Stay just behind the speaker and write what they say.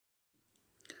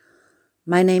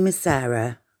My name is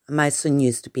Sarah, and my son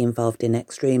used to be involved in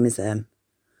extremism.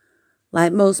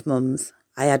 Like most mums,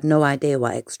 I had no idea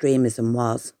what extremism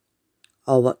was,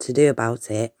 or what to do about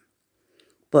it.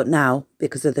 But now,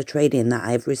 because of the training that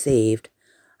I've received,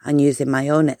 and using my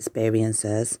own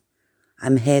experiences,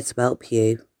 I'm here to help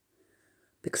you.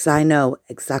 Because I know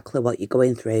exactly what you're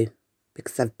going through,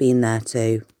 because I've been there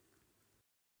too.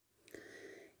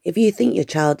 If you think your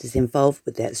child is involved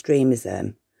with the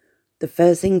extremism, the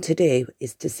first thing to do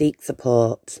is to seek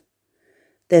support.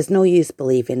 There's no use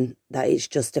believing that it's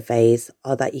just a phase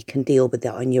or that you can deal with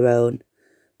it on your own,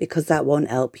 because that won't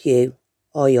help you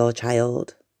or your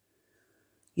child.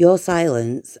 Your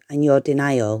silence and your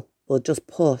denial will just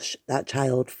push that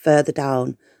child further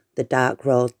down the dark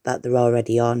road that they're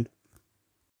already on.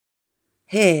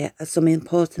 Here are some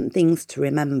important things to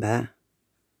remember.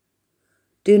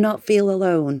 Do not feel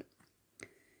alone.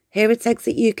 Here at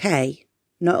Exit UK,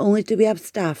 not only do we have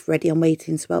staff ready and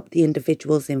waiting to help the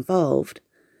individuals involved,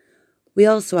 we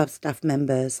also have staff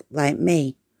members like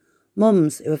me,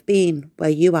 mums who have been where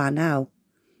you are now.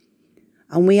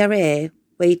 And we are here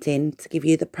waiting to give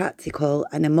you the practical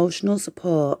and emotional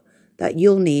support that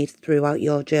you'll need throughout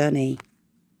your journey.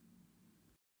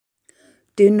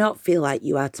 Do not feel like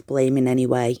you are to blame in any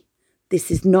way. This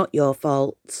is not your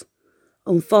fault.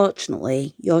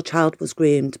 Unfortunately, your child was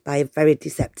groomed by a very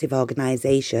deceptive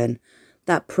organisation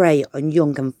that prey on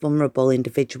young and vulnerable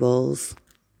individuals.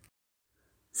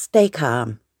 Stay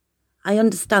calm. I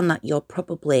understand that you're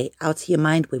probably out of your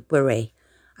mind with worry,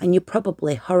 and you're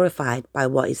probably horrified by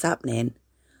what is happening.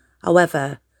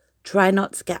 However, try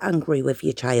not to get angry with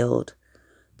your child.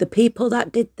 The people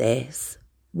that did this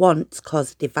want to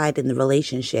cause a divide in the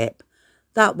relationship.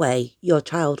 That way, your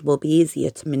child will be easier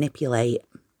to manipulate.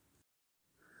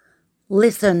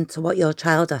 Listen to what your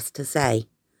child has to say.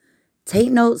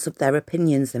 Take notes of their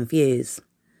opinions and views.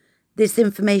 This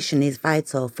information is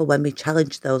vital for when we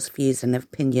challenge those views and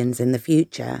opinions in the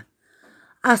future.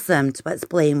 Ask them to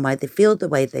explain why they feel the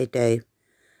way they do.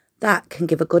 That can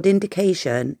give a good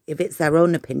indication if it's their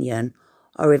own opinion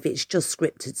or if it's just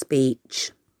scripted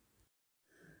speech.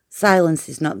 Silence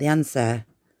is not the answer.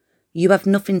 You have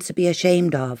nothing to be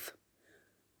ashamed of.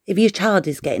 If your child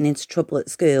is getting into trouble at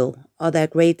school or their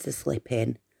grades are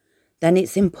slipping, then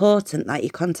it's important that you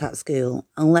contact school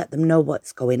and let them know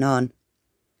what's going on.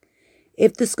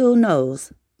 If the school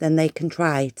knows, then they can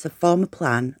try to form a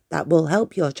plan that will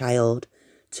help your child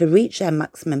to reach their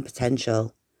maximum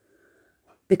potential,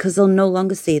 because they'll no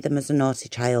longer see them as a naughty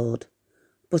child,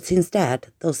 but instead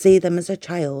they'll see them as a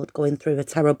child going through a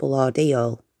terrible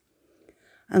ordeal.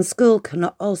 And school can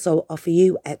also offer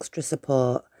you extra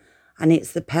support, and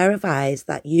it's the pair of eyes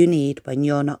that you need when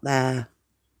you're not there.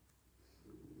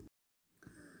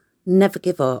 Never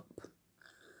give up.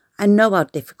 I know how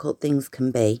difficult things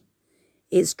can be.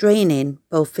 It's draining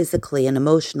both physically and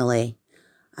emotionally,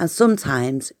 and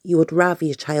sometimes you would rather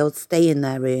your child stay in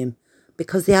their room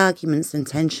because the arguments and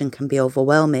tension can be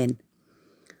overwhelming.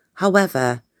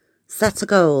 However, set a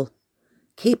goal.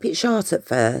 Keep it short at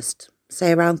first,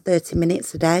 say around 30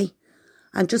 minutes a day,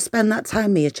 and just spend that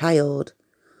time with your child.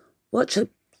 Watch a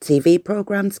TV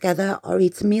programme together or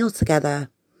eat a meal together.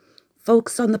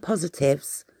 Focus on the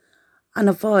positives and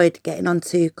avoid getting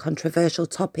onto controversial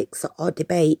topics or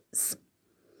debates.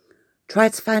 Try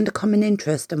to find a common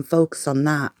interest and focus on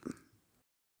that.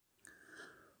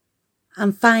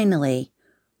 And finally,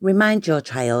 remind your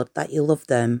child that you love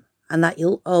them and that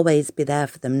you'll always be there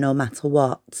for them no matter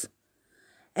what.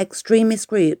 Extremist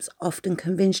groups often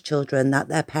convince children that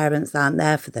their parents aren't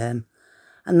there for them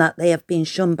and that they have been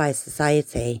shunned by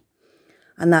society,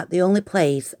 and that the only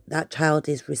place that child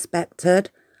is respected,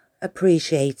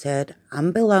 appreciated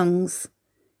and belongs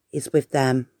is with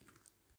them.